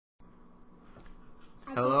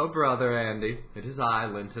Hello, Brother Andy. It is I,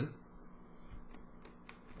 Lenton.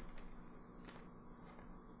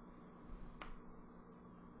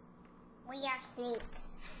 We are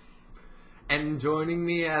snakes. And joining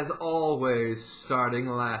me as always, starting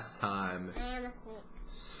last time, I am a snake.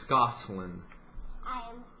 Scotlyn. I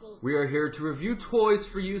am a snake. We are here to review toys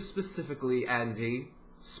for you specifically, Andy.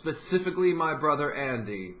 Specifically, my brother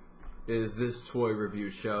Andy is this toy review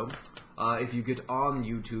show. If you get on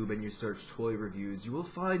YouTube and you search toy reviews, you will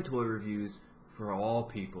find toy reviews for all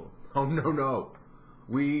people. Oh, no.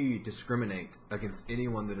 We discriminate against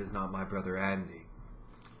anyone that is not my brother Andy.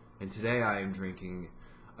 And today I am drinking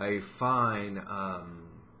a fine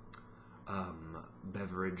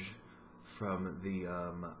beverage from the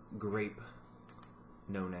grape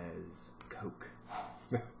known as Coke.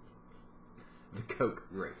 The Coke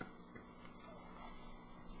grape.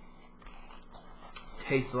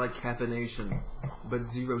 Tastes like caffeination, but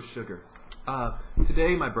zero sugar.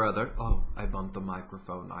 Today, my brother... Oh, I bumped the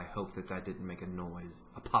microphone. I hope that didn't make a noise.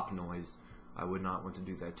 A pop noise. I would not want to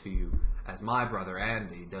do that to you, as my brother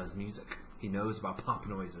Andy does music. He knows about pop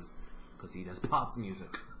noises, because he does pop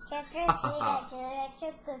music.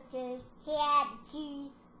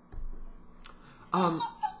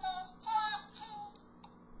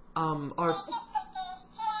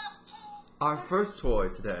 Our first toy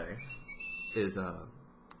today is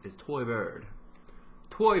Toy Bird.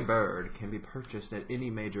 Toy Bird can be purchased at any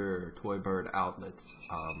major Toy Bird outlets.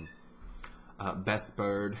 Best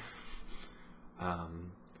Bird. Actually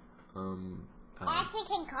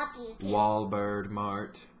can copy you. Wahlbird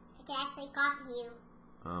Mart. I can actually copy you.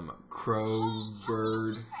 Crow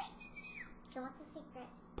Bird. So what's the secret?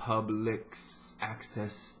 Publix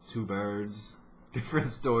access to birds. Different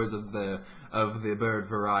stores of the bird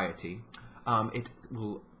variety. It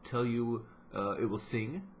will tell you. It will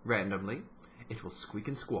sing randomly. It will squeak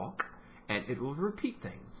and squawk, and it will repeat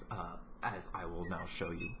things. As I will now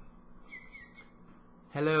show you.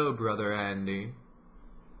 Hello, Brother Andy.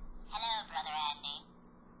 Hello, Brother Andy.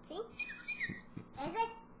 See? Is it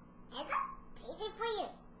easy for you?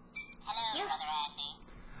 Hello, Brother Andy.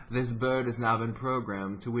 This bird has now been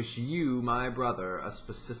programmed to wish you, my brother, a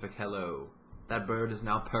specific hello. That bird is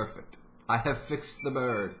now perfect. I have fixed the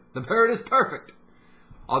bird. The bird is perfect.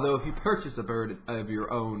 Although if you purchase a bird of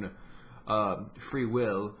your own free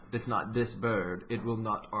will that's not this bird, it will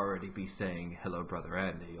not already be saying, hello, Brother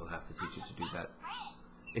Andy. You'll have to teach it to do that.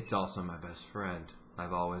 It's also my best friend.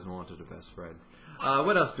 I've always wanted a best friend.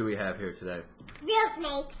 What else do we have here today? Real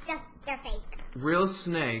snakes, just they're fake. Real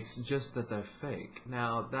snakes, just that they're fake.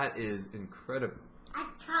 Now, that is incredible. A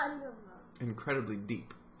ton of them. Incredibly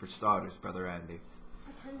deep, for starters, Brother Andy.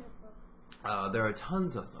 A ton of them. There are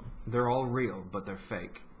tons of them. They're all real, but they're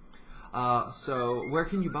fake. So, where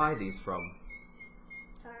can you buy these from?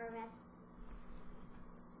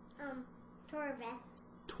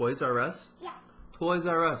 Toys R Us? Yeah. Toys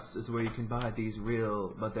R Us is where you can buy these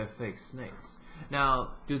real, but they're fake snakes.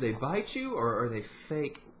 Now, do they bite you, or are they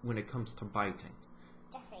fake when it comes to biting?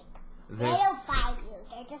 They're fake. They don't bite you.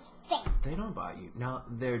 They're just fake. They don't bite you. Now,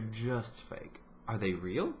 they're just fake. Are they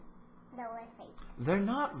real? No, they're fake. They're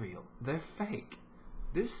not real. They're fake.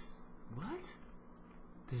 What?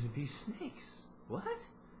 These snakes. What?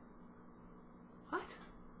 What?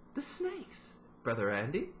 The snakes. Brother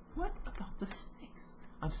Andy, what about the snakes?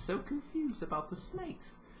 I'm so confused about the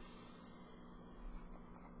snakes.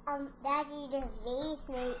 Daddy, there's baby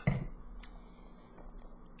snake.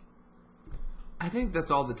 I think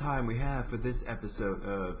that's all the time we have for this episode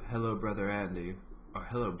of Hello, Brother Andy. Or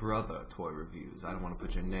Hello Brother Toy Reviews. I don't want to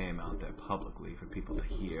put your name out there publicly for people to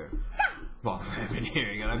hear. Well, I've been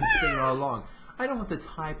hearing it. I've been saying it all along. I don't want to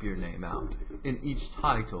type your name out in each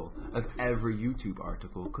title of every YouTube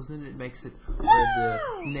article, because then it makes it where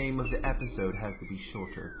the name of the episode has to be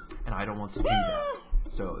shorter. And I don't want to do that.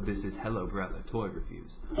 So this is Hello Brother Toy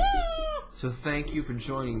Reviews. So thank you for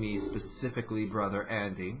joining me, specifically Brother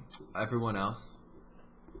Andy. Everyone else,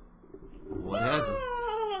 whatever.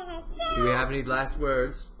 Do we have any last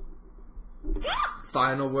words?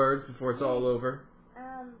 Final words before it's all over?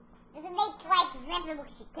 There's a snake like zipping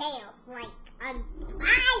bushy tails, like,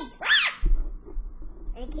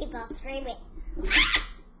 and keep on screaming.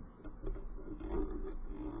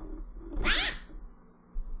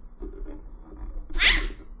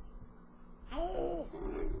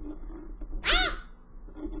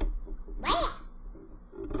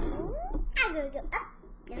 I'm gonna go up.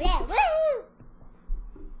 Woo!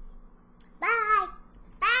 Bye.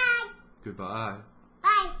 Bye. Goodbye.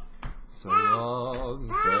 Bye. So long,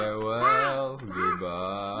 farewell,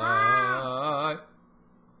 goodbye.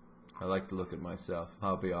 I like to look at myself,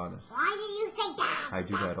 I'll be honest. Why did you say that? I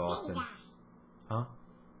do that often. Huh?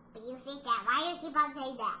 keep on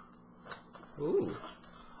saying that. Ooh.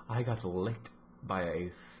 I got licked by a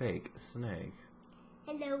fake snake.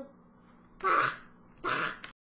 Hello.